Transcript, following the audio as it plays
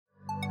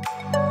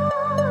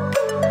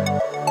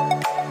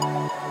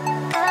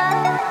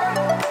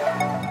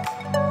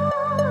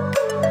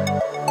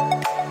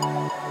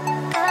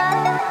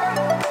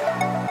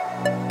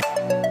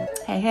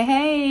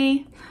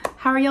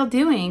y'all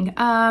doing?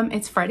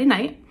 It's Friday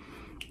night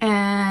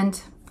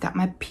and got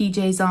my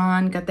PJs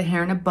on, got the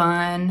hair in a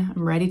bun.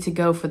 I'm ready to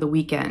go for the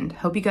weekend.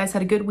 Hope you guys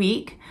had a good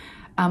week.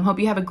 Hope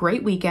you have a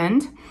great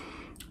weekend.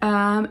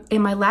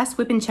 In my last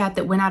whip and chat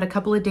that went out a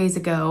couple of days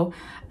ago,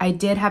 I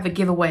did have a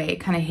giveaway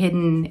kind of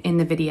hidden in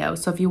the video.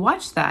 So if you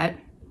watched that,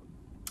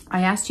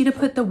 I asked you to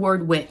put the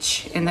word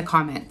witch in the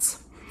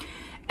comments.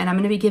 And I'm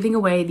gonna be giving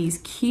away these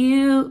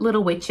cute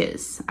little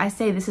witches. I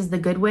say this is the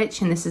good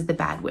witch and this is the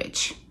bad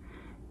witch.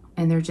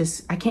 And they're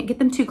just, I can't get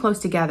them too close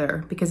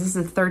together because this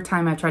is the third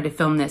time I've tried to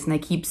film this and they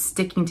keep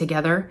sticking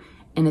together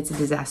and it's a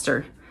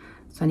disaster.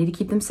 So I need to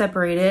keep them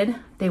separated.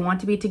 They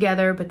want to be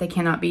together, but they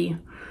cannot be.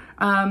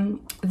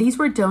 These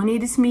were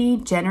donated to me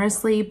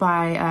generously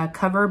by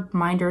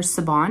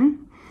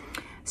coverminderssiobhan.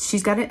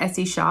 She's got an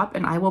Etsy shop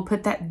and I will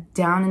put that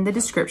down in the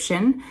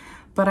description.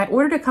 But I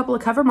ordered a couple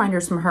of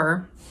Coverminders from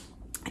her.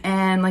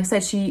 And like I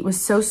said, she was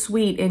so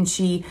sweet and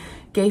she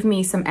gave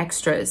me some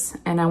extras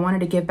and I wanted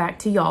to give back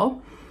to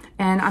y'all.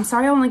 And I'm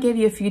sorry I only gave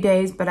you a few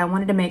days, but I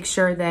wanted to make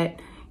sure that,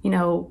 you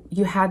know,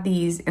 you had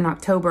these in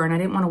October and I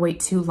didn't want to wait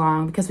too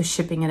long because of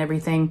shipping and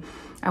everything.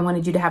 I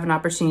wanted you to have an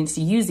opportunity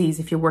to use these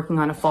if you're working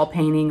on a fall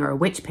painting or a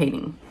witch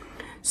painting.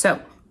 So,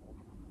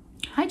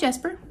 hi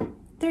Jasper,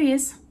 there he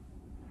is.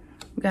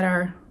 We got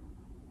our,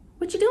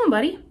 what you doing,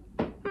 buddy?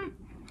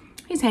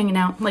 He's hanging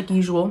out like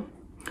usual.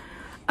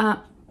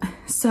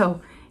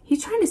 So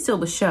he's trying to steal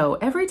the show.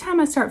 Every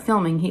time I start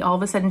filming, he all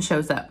of a sudden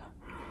shows up.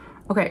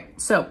 Okay,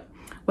 so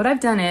what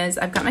I've done is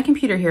I've got my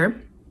computer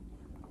here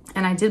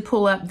and I did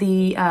pull up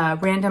the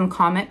random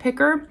comment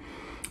picker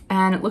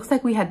and it looks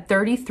like we had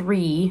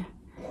 33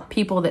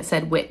 people that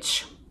said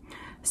witch.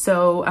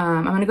 So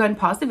I'm gonna go ahead and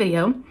pause the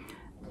video,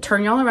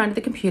 turn y'all around to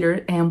the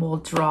computer and we'll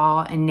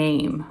draw a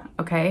name,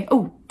 okay?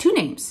 Oh, 2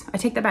 names, I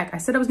take that back. I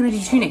said I was gonna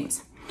do 2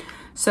 names.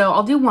 So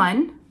I'll do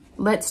one.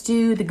 Let's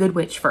do the good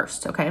witch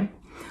first, okay?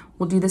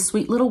 We'll do the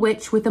sweet little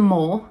witch with a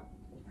mole.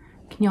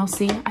 Can y'all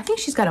see? I think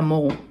she's got a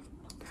mole.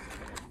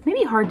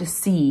 Maybe hard to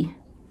see.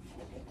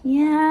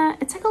 Yeah,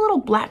 it's like a little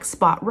black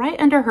spot right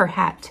under her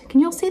hat. Can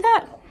y'all see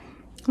that?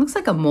 It looks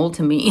like a mole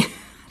to me.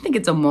 I think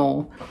it's a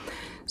mole.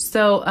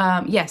 So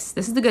yes,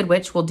 this is the good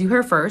witch. We'll do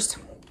her first.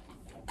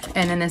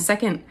 And then the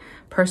second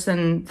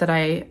person that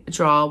I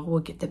draw will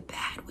get the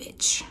bad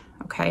witch,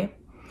 okay?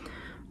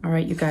 All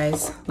right, you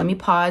guys, let me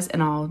pause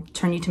and I'll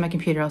turn you to my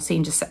computer. I'll see you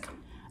in just a sec.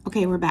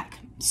 Okay, we're back.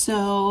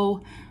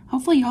 So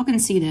hopefully y'all can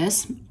see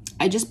this.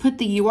 I just put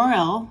the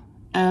URL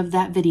of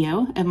that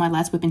video of my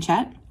last whip and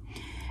chat.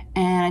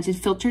 And I did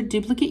filter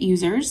duplicate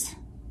users.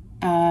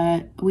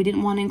 We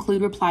didn't want to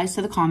include replies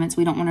to the comments.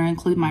 We don't want to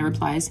include my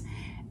replies.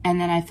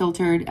 And then I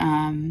filtered,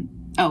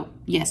 oh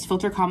yes,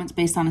 filter comments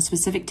based on a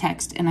specific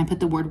text and I put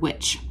the word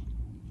witch,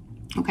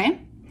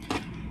 okay?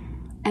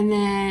 And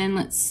then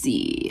let's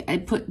see, I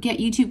put get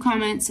YouTube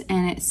comments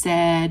and it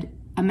said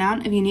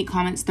amount of unique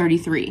comments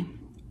 33.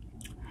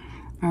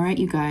 All right,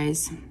 you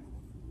guys,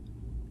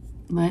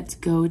 let's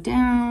go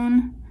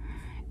down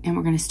and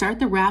we're gonna start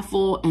the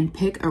raffle and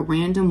pick a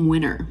random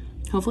winner.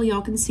 Hopefully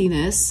y'all can see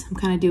this. I'm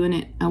kind of doing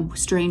it a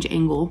strange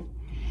angle.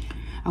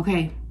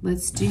 Okay,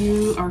 let's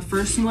do our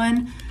first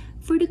one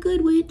for the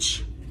good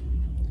witch.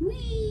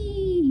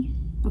 Whee!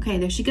 Okay,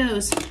 there she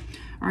goes.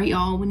 All right,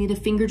 y'all, we need a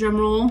finger drum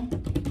roll.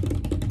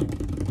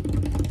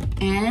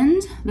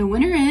 And the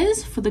winner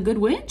is, for the good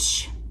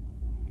witch,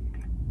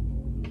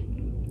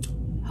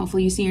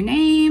 hopefully you see your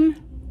name,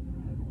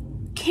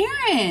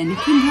 Karen.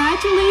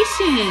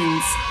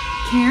 Congratulations.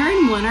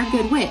 Karen won our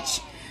good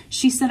witch.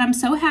 She said, I'm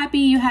so happy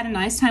you had a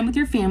nice time with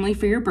your family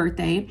for your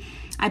birthday.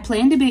 I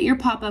plan to be at your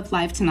pop-up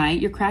live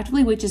tonight. Your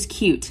Craftily Witch is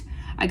cute.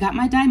 I got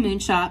my dye moon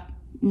shop,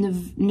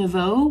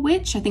 Nouveau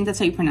Witch, I think that's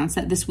how you pronounce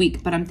that, this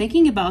week, but I'm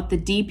thinking about the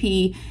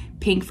DP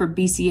pink for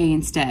BCA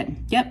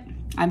instead. Yep,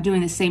 I'm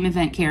doing the same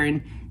event,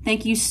 Karen.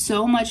 Thank you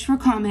so much for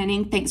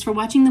commenting. Thanks for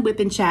watching the whip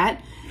and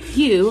chat.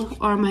 You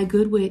are my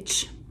good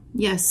witch.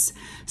 Yes.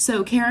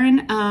 So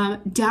Karen,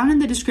 down in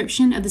the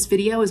description of this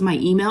video is my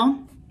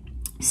email.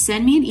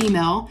 Send me an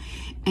email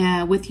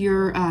with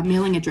your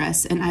mailing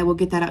address and I will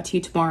get that out to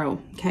you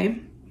tomorrow, okay?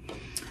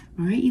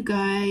 All right, you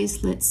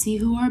guys, let's see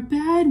who our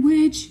bad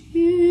witch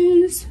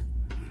is.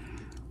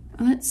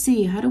 Let's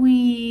see, how do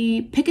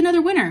we pick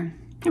another winner?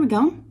 There we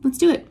go, let's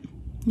do it.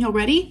 Y'all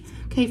ready?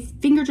 Okay,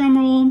 finger drum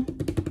roll.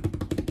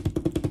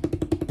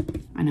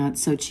 I know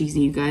it's so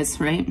cheesy, you guys,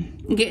 right?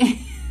 Okay,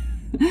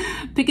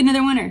 pick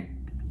another winner.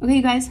 Okay,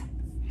 you guys,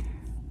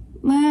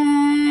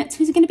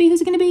 who's it gonna be,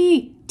 who's it gonna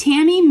be?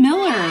 Tammy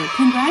Miller,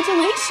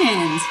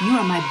 congratulations. You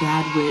are my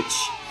bad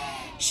witch.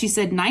 She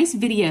said, nice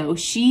video.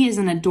 She is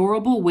an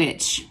adorable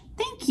witch.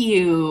 Thank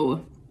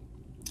you.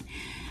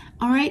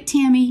 All right,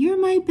 Tammy,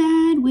 you're my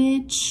bad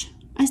witch.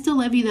 I still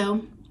love you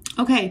though.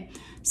 Okay,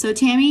 so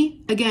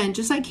Tammy, again,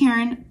 just like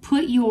Karen,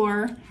 put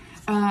your,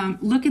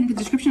 look in the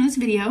description of this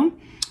video,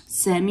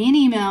 send me an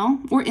email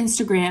or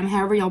Instagram,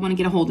 however y'all wanna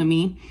get a hold of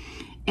me.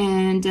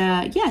 And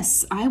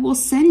yes, I will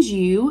send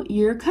you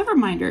your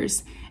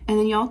Coverminders and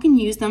then y'all can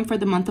use them for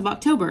the month of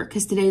October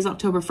because today is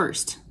October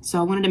 1st. So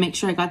I wanted to make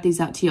sure I got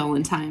these out to y'all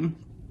in time.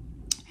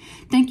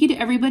 Thank you to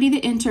everybody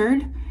that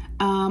entered.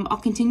 I'll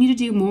continue to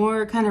do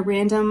more kind of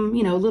random,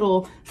 you know,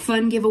 little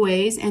fun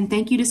giveaways. And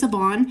thank you to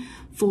Siobhan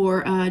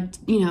for,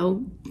 you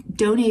know,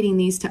 donating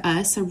these to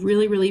us. I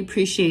really, really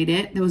appreciate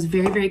it. That was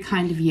very, very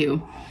kind of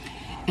you.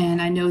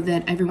 And I know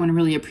that everyone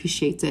really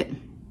appreciates it.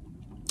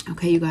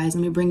 Okay, you guys,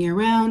 let me bring you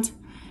around.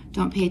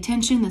 Don't pay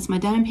attention. That's my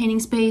diamond painting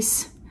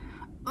space.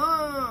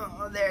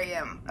 Oh, there I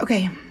am.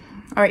 Okay.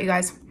 All right, you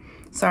guys.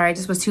 Sorry, I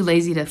just was too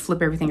lazy to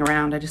flip everything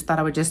around. I just thought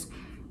I would just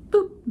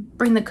boop,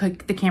 bring the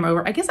camera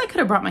over. I guess I could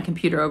have brought my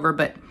computer over,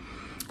 but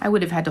I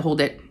would have had to hold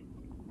it.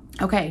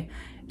 Okay,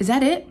 is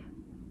that it?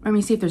 Let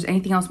me see if there's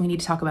anything else we need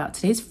to talk about.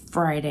 Today's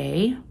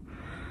Friday.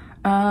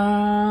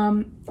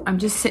 I'm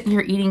just sitting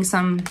here eating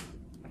some,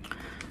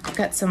 I've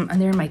got some,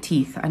 and they're in my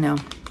teeth, I know.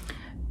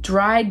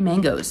 Dried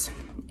mangoes,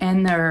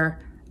 and they're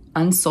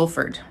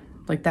unsulfured.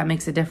 Like that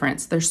makes a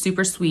difference. They're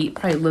super sweet,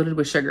 probably loaded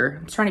with sugar.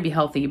 I'm trying to be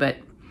healthy, but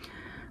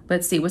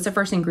let's see, what's the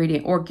first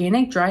ingredient?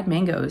 Organic dried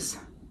mangoes.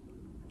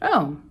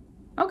 Oh,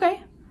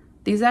 okay.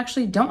 These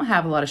actually don't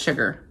have a lot of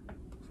sugar.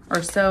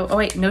 Or so, oh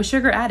wait, no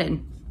sugar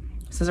added.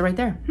 It says it right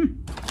there.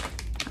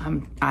 I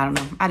don't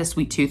know, I had a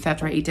sweet tooth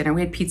after I ate dinner.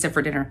 We had pizza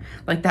for dinner.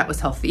 Like that was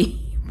healthy,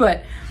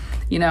 but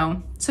you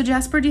know. So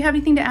Jasper, do you have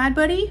anything to add,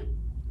 buddy?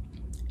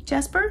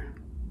 Jasper,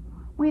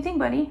 what do you think,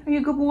 buddy? Are you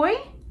a good boy?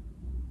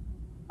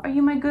 Are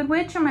you my good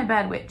witch or my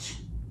bad witch?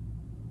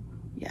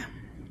 Yeah,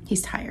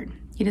 he's tired.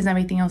 He doesn't have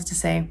anything else to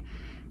say.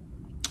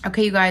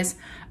 Okay, you guys,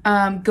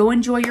 go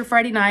enjoy your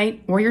Friday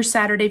night or your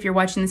Saturday if you're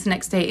watching this the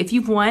next day. If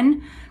you've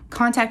won,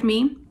 contact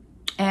me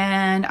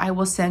and I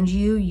will send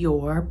you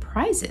your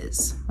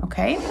prizes,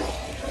 okay?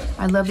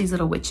 I love these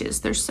little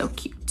witches. They're so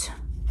cute.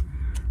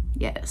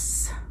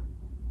 Yes.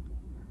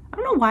 I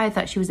don't know why I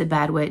thought she was a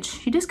bad witch.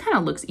 She just kind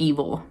of looks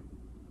evil.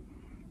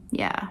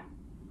 Yeah.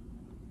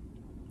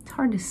 It's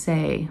hard to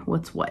say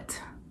what's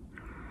what.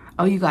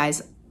 Oh, you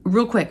guys,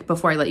 real quick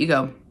before I let you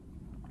go.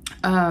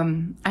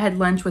 I had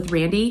lunch with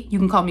Randy. You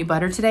can call me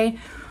Butter today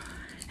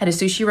at a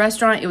sushi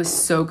restaurant. It was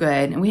so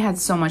good. And we had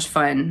so much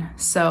fun.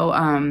 So,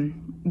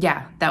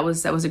 yeah, that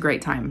was a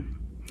great time.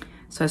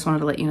 So I just wanted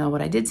to let you know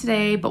what I did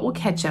today, but we'll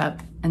catch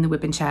up in the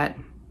whip and chat.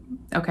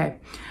 Okay.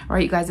 All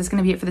right, you guys, that's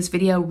going to be it for this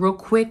video. Real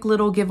quick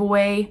little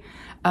giveaway,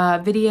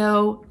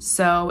 video.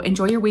 So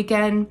enjoy your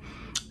weekend.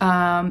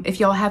 If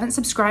y'all haven't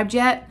subscribed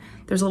yet,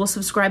 there's a little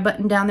subscribe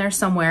button down there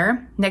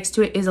somewhere. Next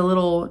to it is a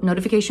little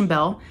notification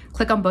bell.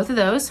 Click on both of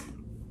those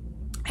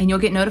and you'll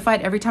get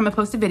notified every time I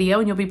post a video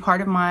and you'll be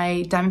part of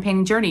my diamond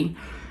painting journey.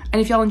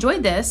 And if y'all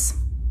enjoyed this,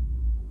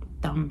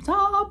 thumbs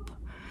up.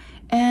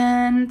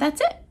 And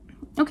that's it.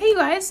 Okay, you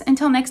guys,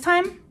 until next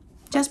time.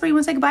 Jasper, you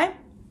want to say goodbye?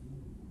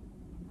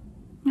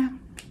 Yeah.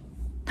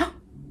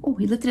 Oh,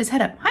 he lifted his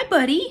head up. Hi,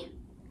 buddy.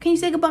 Can you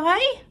say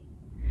goodbye?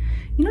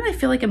 You know what I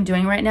feel like I'm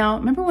doing right now?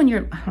 Remember when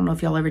I don't know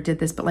if y'all ever did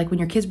this, but like when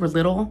your kids were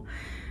little,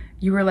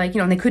 you were like, you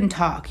know, and they couldn't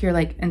talk. You're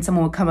like, and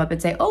someone would come up and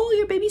say, oh,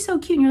 your baby's so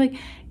cute. And you're like,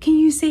 can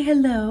you say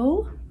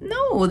hello?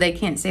 No, they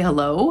can't say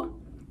hello.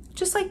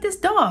 Just like this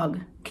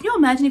dog. Can you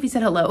imagine if he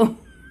said hello?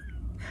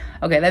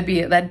 Okay,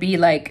 that'd be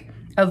like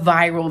a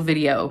viral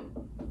video.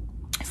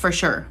 For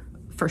sure,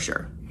 for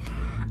sure.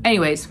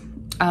 Anyways,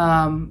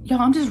 y'all,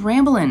 I'm just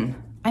rambling.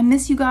 I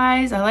miss you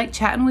guys. I like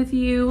chatting with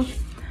you.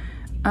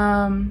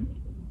 So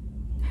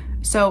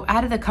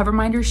out of the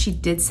Coverminders she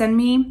did send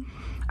me,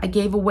 I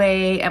gave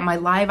away, at my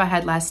live I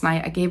had last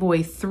night, I gave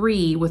away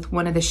 3 with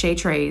one of the shea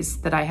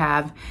trays that I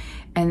have,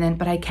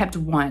 but I kept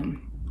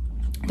 1.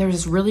 There's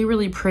this really,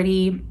 really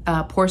pretty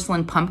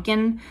porcelain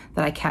pumpkin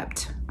that I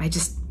kept.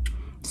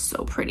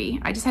 So pretty.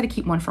 I just had to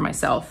keep 1 for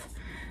myself.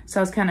 So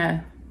I was kind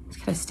of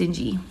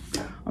stingy.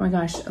 Oh my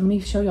gosh, let me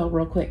show y'all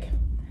real quick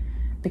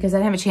because I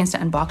didn't have a chance to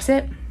unbox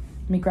it.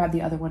 Let me grab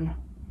the other one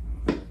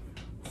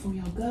before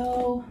y'all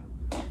go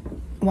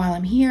while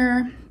I'm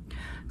here.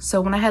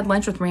 So when I had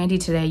lunch with Randy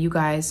today, you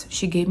guys,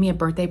 she gave me a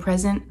birthday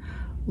present.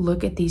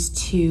 Look at these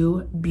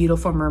 2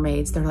 beautiful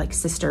mermaids. They're like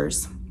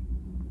sisters.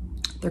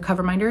 They're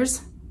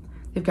Coverminders.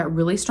 They've got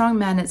really strong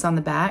magnets on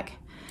the back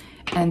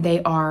and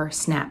they are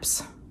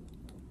snaps.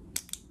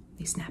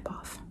 They snap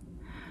off.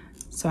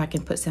 So I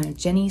can put some of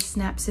Jenny's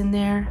snaps in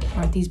there.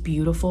 Aren't these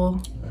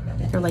beautiful?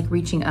 They're like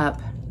reaching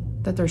up.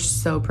 They're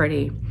so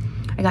pretty.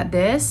 I got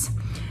this,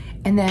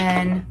 and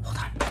then, hold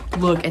on,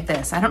 look at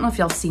this. I don't know if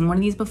y'all seen one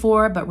of these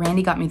before, but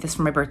Randy got me this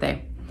for my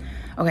birthday.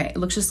 Okay, it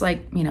looks just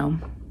like, you know,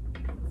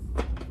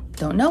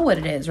 don't know what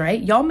it is,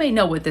 right? Y'all may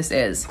know what this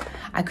is.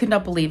 I could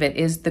not believe it.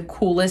 Is the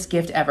coolest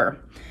gift ever.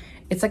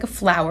 It's like a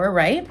flower,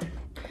 right?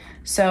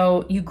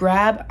 So you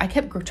grab, I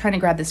kept trying to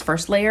grab this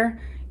first layer.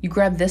 You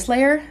grab this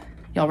layer.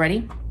 Y'all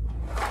ready?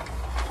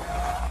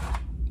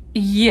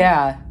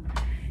 Yeah.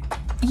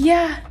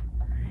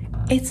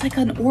 It's like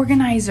an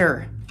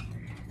organizer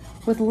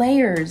with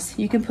layers.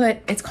 You can put,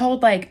 it's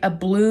called like a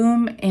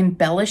bloom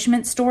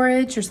embellishment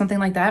storage or something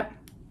like that.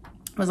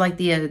 It was like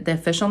the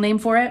official name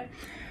for it.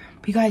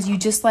 But you guys, you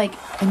just like,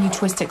 and you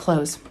twist it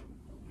close.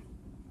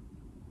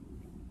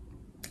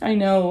 I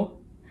know.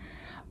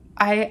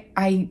 I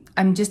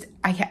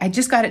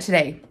just got it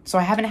today, so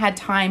I haven't had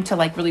time to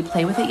like really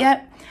play with it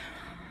yet.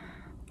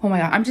 Oh my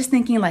God, I'm just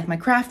thinking like my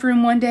craft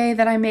room one day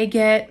that I may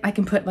get. I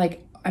can put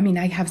like, I mean,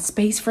 I have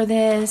space for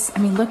this. I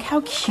mean, look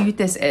how cute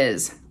this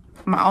is.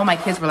 All my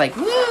kids were like,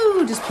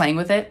 woo, just playing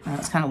with it. Oh,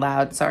 it's kind of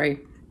loud, sorry.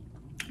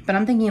 But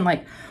I'm thinking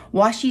like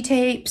washi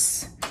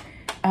tapes.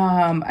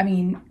 I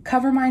mean,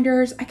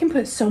 Coverminders. I can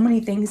put so many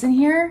things in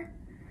here.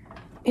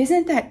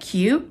 Isn't that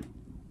cute?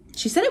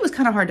 She said it was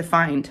kind of hard to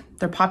find.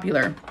 They're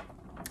popular.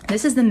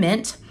 This is the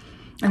mint,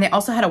 and they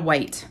also had a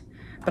white,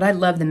 but I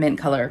love the mint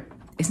color.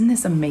 Isn't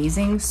this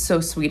amazing? So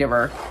sweet of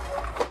her.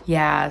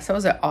 Yeah, so it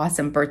was an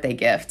awesome birthday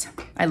gift.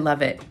 I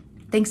love it.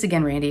 Thanks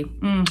again, Randy.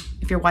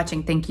 If you're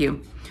watching, thank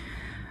you.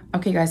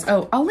 Okay, guys.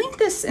 Oh, I'll link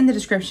this in the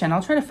description.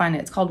 I'll try to find it.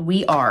 It's called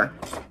We Are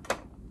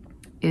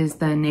is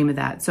the name of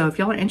that. So if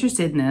y'all are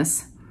interested in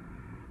this,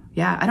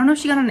 yeah, I don't know if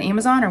she got it on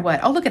Amazon or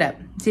what. I'll look it up,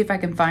 see if I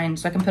can find,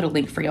 so I can put a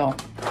link for y'all.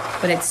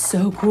 But it's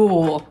so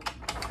cool.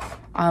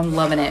 I'm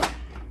loving it.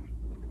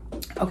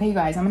 Okay, you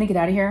guys, I'm gonna get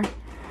out of here.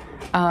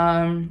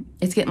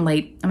 It's getting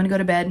late. I'm gonna go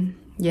to bed.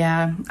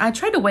 Yeah, I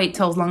tried to wait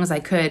till as long as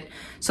I could,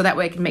 so that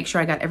way I could make sure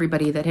I got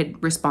everybody that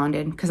had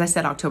responded, because I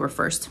said October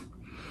 1st.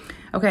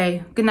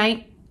 Okay, good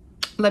night.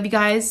 Love you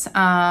guys.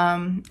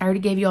 I already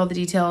gave you all the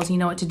details. You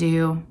know what to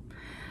do.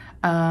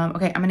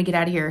 Okay, I'm gonna get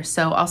out of here.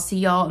 So I'll see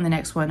y'all in the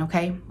next one,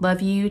 okay?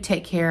 Love you,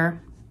 take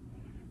care.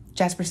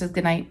 Jasper says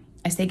good night.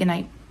 I say good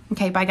night.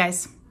 Okay, bye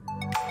guys.